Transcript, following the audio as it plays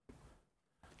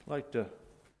I'd like to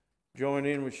join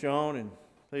in with Sean and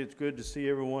say it's good to see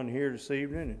everyone here this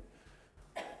evening.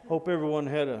 And hope everyone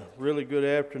had a really good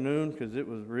afternoon because it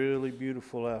was really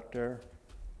beautiful out there.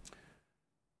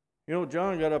 You know,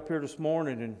 John got up here this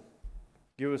morning and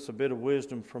gave us a bit of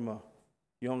wisdom from a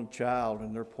young child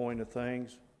and their point of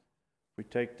things. If we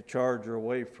take the charger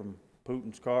away from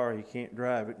Putin's car, he can't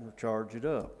drive it and charge it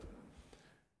up.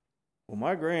 Well,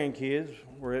 my grandkids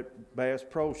were at Bass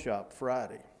Pro Shop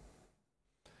Friday.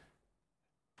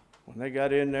 When they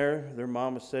got in there, their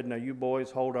mama said, "Now you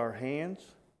boys hold our hands,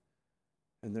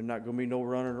 and there's not going to be no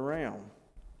running around."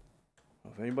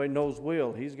 If anybody knows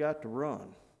Will, he's got to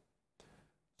run.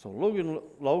 So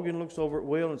Logan looks over at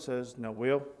Will and says, "Now,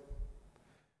 Will,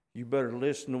 you better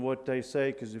listen to what they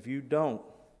say, because if you don't,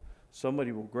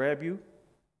 somebody will grab you,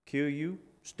 kill you,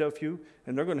 stuff you,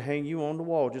 and they're going to hang you on the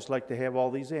wall just like they have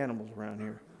all these animals around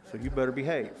here. So you better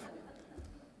behave."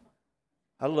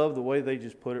 I love the way they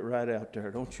just put it right out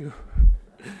there, don't you?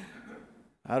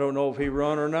 I don't know if he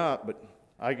run or not, but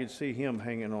I could see him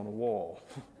hanging on a wall.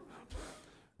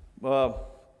 What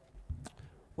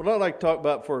I'd like to talk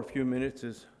about for a few minutes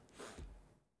is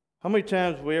how many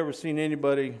times have we ever seen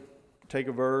anybody take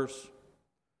a verse,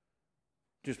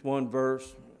 just one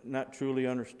verse, not truly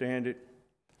understand it,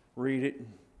 read it,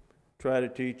 try to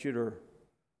teach it, or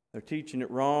they're teaching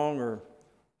it wrong, or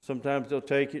sometimes they'll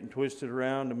take it and twist it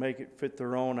around to make it fit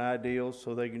their own ideals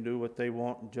so they can do what they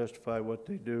want and justify what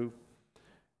they do.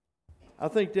 I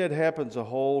think that happens a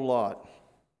whole lot.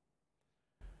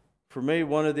 For me,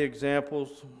 one of the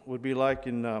examples would be like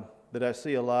that I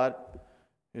see a lot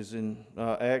is in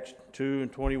Acts 2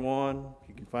 and 21.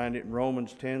 You can find it in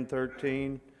Romans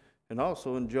 10:13, and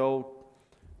also in Joel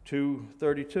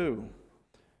 2:32.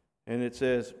 And it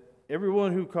says,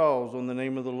 "Everyone who calls on the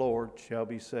name of the Lord shall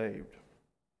be saved."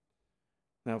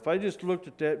 Now, if I just looked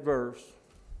at that verse,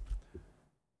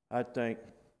 I'd think,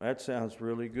 that sounds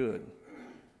really good.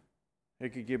 It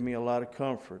could give me a lot of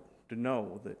comfort to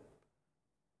know that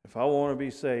if I want to be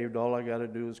saved, all I got to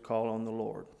do is call on the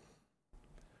Lord.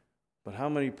 But how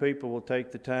many people will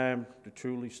take the time to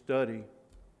truly study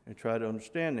and try to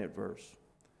understand that verse?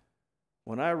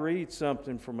 When I read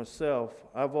something for myself,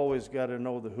 I've always got to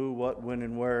know the who, what, when,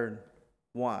 and where, and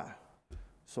why,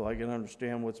 so I can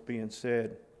understand what's being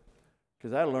said.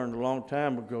 Because I learned a long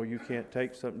time ago, you can't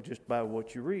take something just by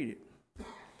what you read it.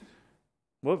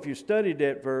 Well, if you studied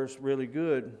that verse really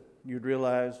good, you'd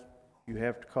realize you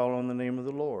have to call on the name of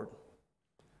the Lord.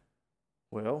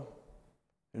 Well,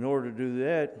 in order to do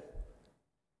that,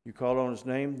 you call on His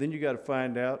name, then you got to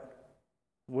find out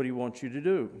what He wants you to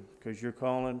do, because you're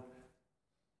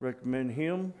recommend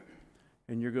Him,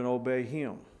 and you're going to obey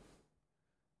Him.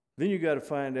 Then you got to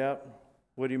find out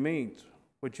what He means,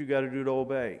 what you got to do to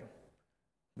obey.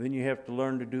 Then you have to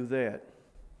learn to do that.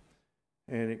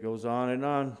 And it goes on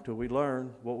until we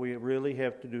learn what we really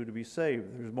have to do to be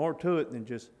saved. There's more to it than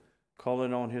just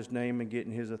calling on His name and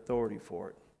getting His authority for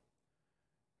it.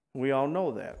 We all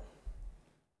know that.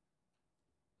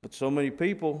 But so many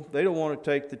people, they don't want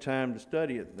to take the time to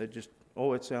study it. They just,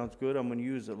 it sounds good, I'm going to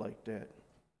use it like that.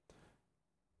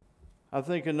 I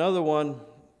think another one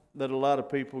that a lot of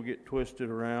people get twisted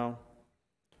around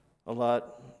a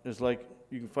lot is like,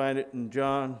 you can find it in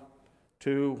John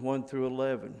 2, 1 through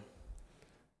 11.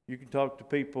 You can talk to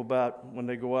people about when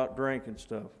they go out drinking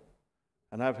stuff.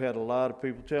 And I've had a lot of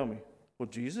people tell me, "Well,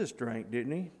 Jesus drank,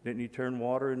 didn't He? Didn't He turn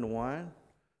water into wine?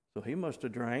 So He must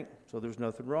have drank, so there's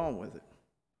nothing wrong with it."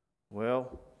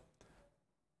 Well,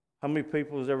 how many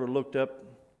people has ever looked up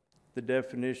the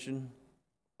definition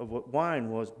of what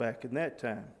wine was back in that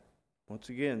time? Once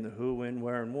again, the who, when,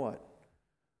 where, and what.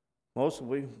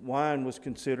 Mostly, wine was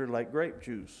considered like grape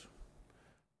juice.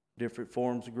 Different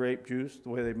forms of grape juice, the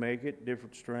way they make it,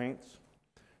 different strengths.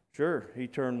 Sure, He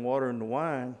turned water into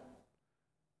wine,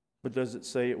 but does it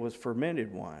say it was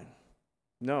fermented wine?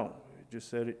 No, it just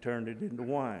said it turned it into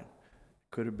wine.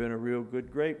 Could have been a real good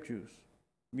grape juice.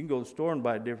 You can go to the store and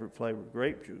buy a different flavored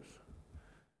grape juice.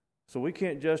 So we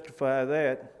can't justify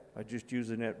that by just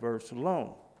using that verse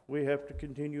alone. We have to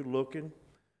continue looking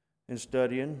and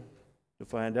studying to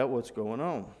find out what's going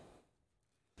on.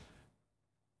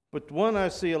 But the one I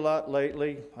see a lot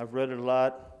lately, I've read it a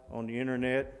lot on the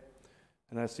internet,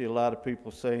 and I see a lot of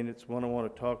people saying it's one I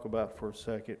want to talk about for a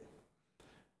second.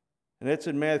 And that's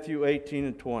in Matthew 18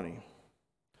 and 20.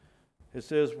 It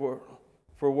says,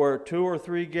 "For where 2 or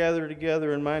 3 gather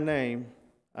together in my name,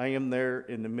 I am there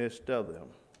in the midst of them."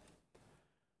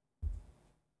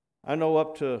 I know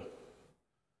up to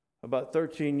about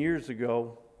 13 years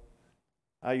ago,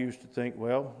 I used to think,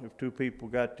 well, if 2 people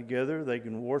got together, they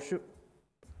can worship,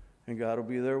 and God will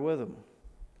be there with them.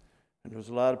 And there's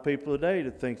a lot of people today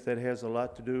that think that has a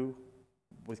lot to do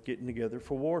with getting together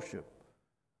for worship.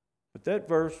 But that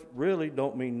verse really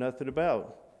don't mean nothing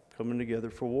about coming together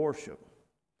for worship.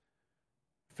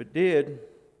 If it did,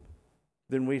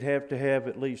 then we'd have to have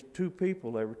at least 2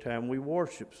 people every time we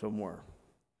worship somewhere.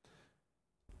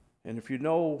 And if you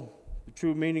know the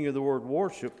true meaning of the word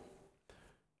worship,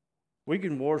 we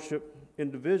can worship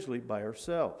individually by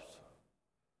ourselves.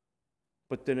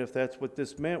 But then if that's what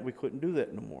this meant, we couldn't do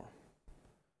that no more.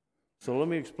 So let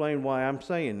me explain why I'm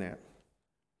saying that.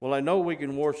 Well, I know we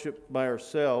can worship by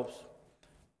ourselves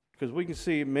because we can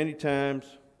see many times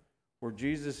where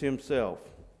Jesus himself,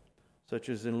 such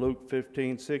as in Luke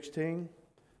 15:16,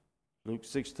 Luke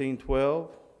 16:12,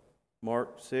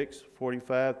 Mark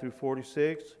 6:45 through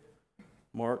 46,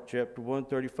 Mark chapter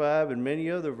 1:35, and many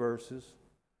other verses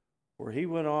where he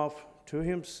went off to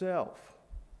himself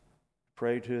to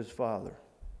pray to his Father.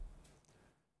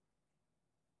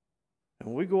 And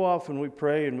when we go off and we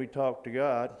pray and we talk to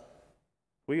God,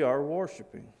 we are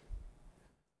worshiping.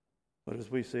 But as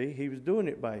we see, he was doing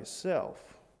it by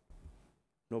himself,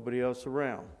 nobody else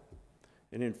around.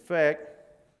 And in fact,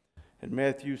 in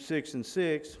Matthew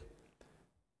 6:6,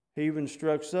 he even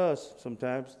instructs us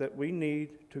sometimes that we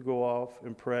need to go off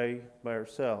and pray by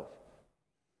ourselves.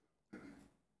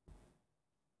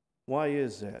 Why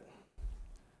is that?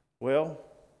 Well,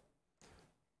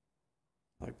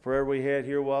 like prayer we had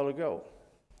here a while ago.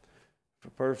 If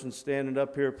a person's standing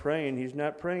up here praying, he's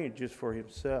not praying just for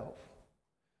himself.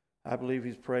 I believe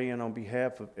he's praying on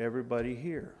behalf of everybody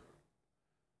here.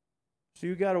 So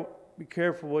you got to be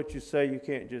careful what you say. You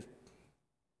can't just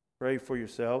pray for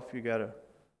yourself. You got to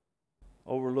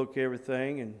overlook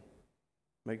everything and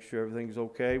make sure everything's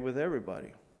okay with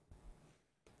everybody.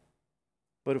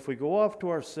 But if we go off to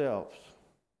ourselves,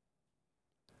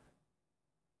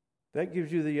 that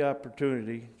gives you the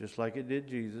opportunity, just like it did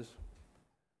Jesus,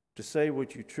 to say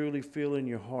what you truly feel in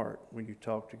your heart when you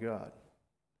talk to God.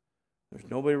 There's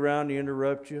nobody around to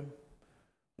interrupt you.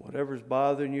 Whatever's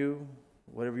bothering you,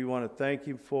 whatever you want to thank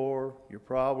him for, your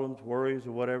problems, worries,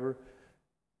 or whatever,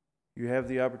 you have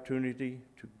the opportunity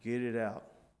to get it out.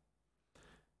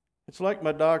 It's like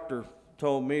my doctor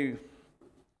told me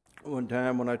one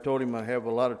time when I told him I have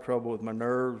a lot of trouble with my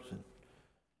nerves. And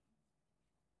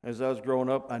as I was growing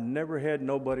up, I never had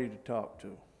nobody to talk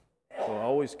to. So I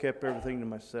always kept everything to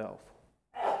myself.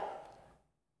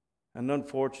 And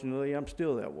unfortunately, I'm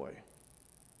still that way.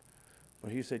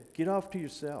 But he said, get off to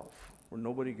yourself where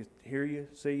nobody can hear you,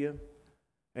 see you,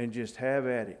 and just have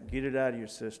at it. Get it out of your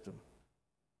system.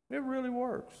 It really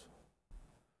works.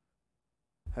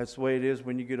 That's the way it is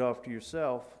when you get off to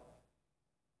yourself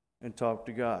and talk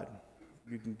to God.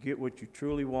 You can get what you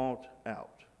truly want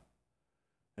out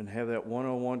and have that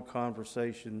one-on-one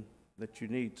conversation that you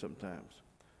need sometimes.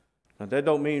 Now, that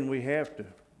don't mean we have to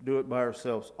do it by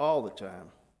ourselves all the time,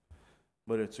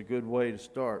 but it's a good way to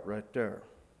start right there.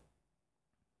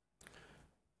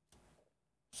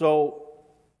 So,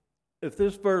 if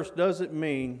this verse doesn't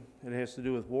mean it has to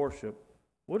do with worship,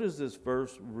 what does this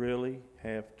verse really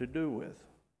have to do with?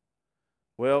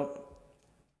 Well,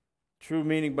 true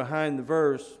meaning behind the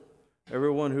verse,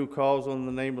 everyone who calls on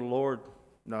the name of the Lord,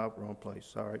 no, wrong place,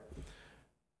 sorry.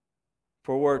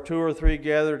 For where 2 or 3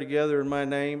 gather together in my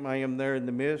name, I am there in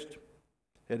the midst.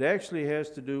 It actually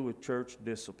has to do with church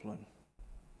discipline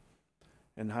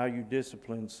and how you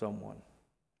discipline someone.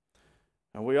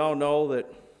 And we all know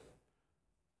that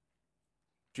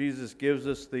Jesus gives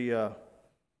us the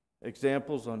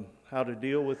examples on how to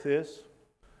deal with this,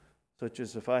 such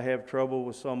as if I have trouble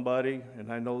with somebody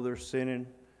and I know they're sinning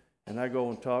and I go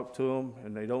and talk to them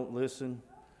and they don't listen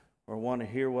or want to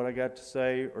hear what I got to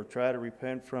say or try to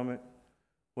repent from it,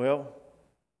 well,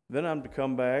 then I'm to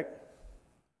come back,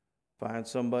 find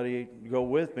somebody to go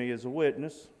with me as a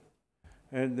witness,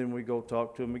 and then we go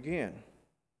talk to them again.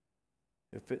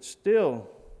 If it still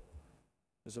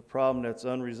is a problem that's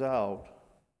unresolved,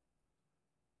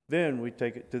 then we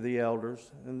take it to the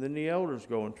elders, and then the elders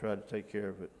go and try to take care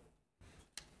of it.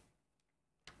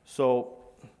 So,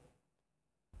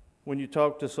 when you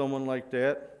talk to someone like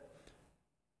that,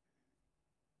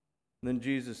 then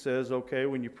Jesus says, okay,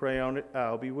 when you pray on it,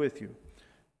 I'll be with you.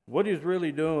 What he's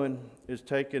really doing is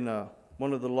taking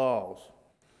one of the laws.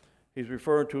 He's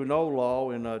referring to an old law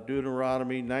in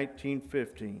Deuteronomy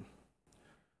 19:15.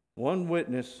 One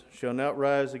witness shall not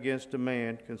rise against a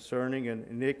man concerning an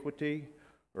iniquity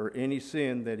or any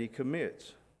sin that he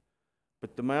commits.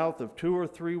 But the mouth of 2 or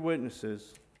 3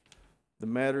 witnesses, the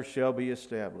matter shall be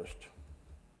established.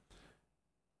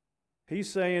 He's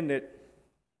saying that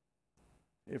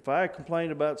if I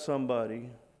complain about somebody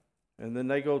and then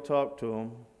they go talk to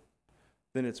them,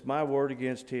 then it's my word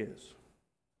against his.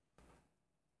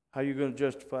 How are you going to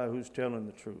justify who's telling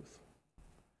the truth?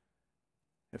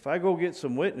 If I go get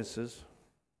some witnesses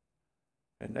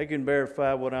and they can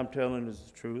verify what I'm telling is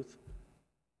the truth,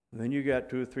 then you got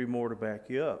 2 or 3 more to back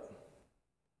you up.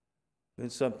 Then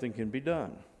something can be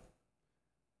done.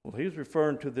 Well, he's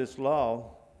referring to this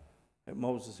law that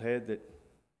Moses had, that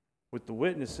with the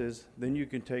witnesses, then you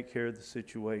can take care of the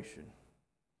situation.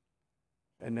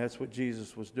 And that's what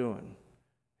Jesus was doing.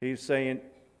 He's saying,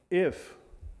 if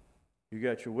you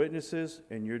got your witnesses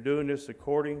and you're doing this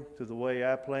according to the way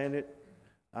I planned it,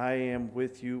 I am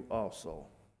with you also.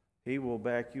 He will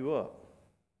back you up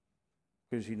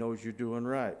because he knows you're doing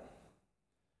right.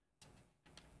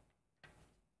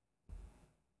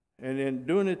 And in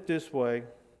doing it this way,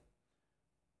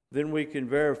 then we can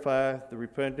verify the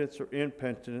repentance or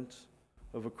impotence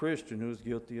of a Christian who is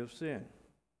guilty of sin.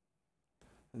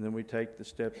 And then we take the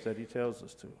steps that he tells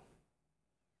us to.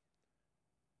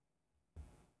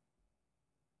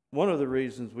 One of the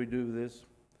reasons we do this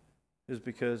is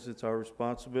because it's our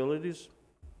responsibilities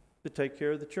to take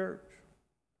care of the church.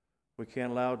 We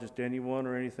can't allow just anyone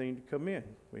or anything to come in.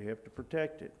 We have to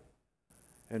protect it.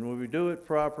 And when we do it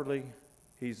properly,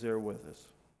 he's there with us.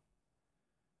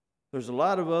 There's a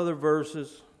lot of other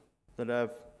verses that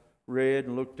I've read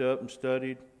and looked up and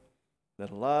studied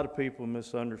that a lot of people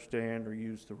misunderstand or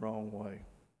use the wrong way.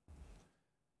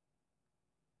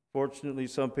 Fortunately,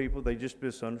 some people, they just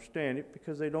misunderstand it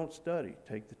because they don't study,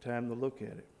 take the time to look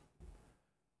at it.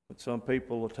 But some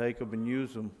people will take them and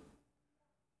use them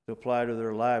to apply to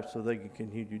their lives so they can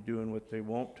continue doing what they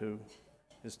want to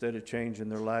instead of changing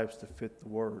their lives to fit the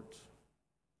words.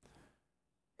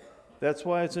 That's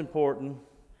why it's important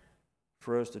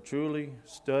for us to truly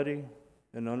study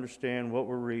and understand what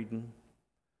we're reading.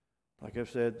 Like I've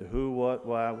said, the who, what,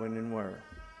 why, when, and where.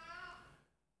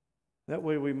 That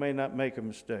way we may not make a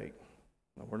mistake.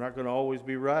 Now, we're not going to always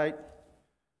be right,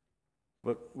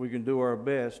 but we can do our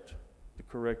best to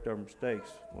correct our mistakes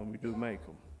when we do make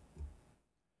them.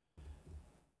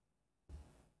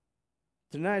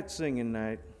 Tonight's singing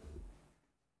night,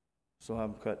 so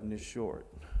I'm cutting this short.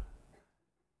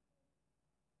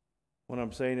 What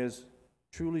I'm saying is,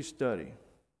 truly study.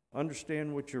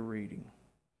 Understand what you're reading.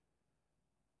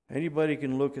 Anybody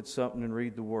can look at something and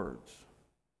read the words.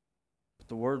 But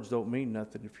the words don't mean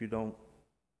nothing if you don't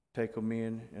take them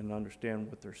in and understand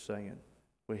what they're saying.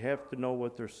 We have to know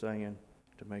what they're saying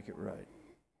to make it right.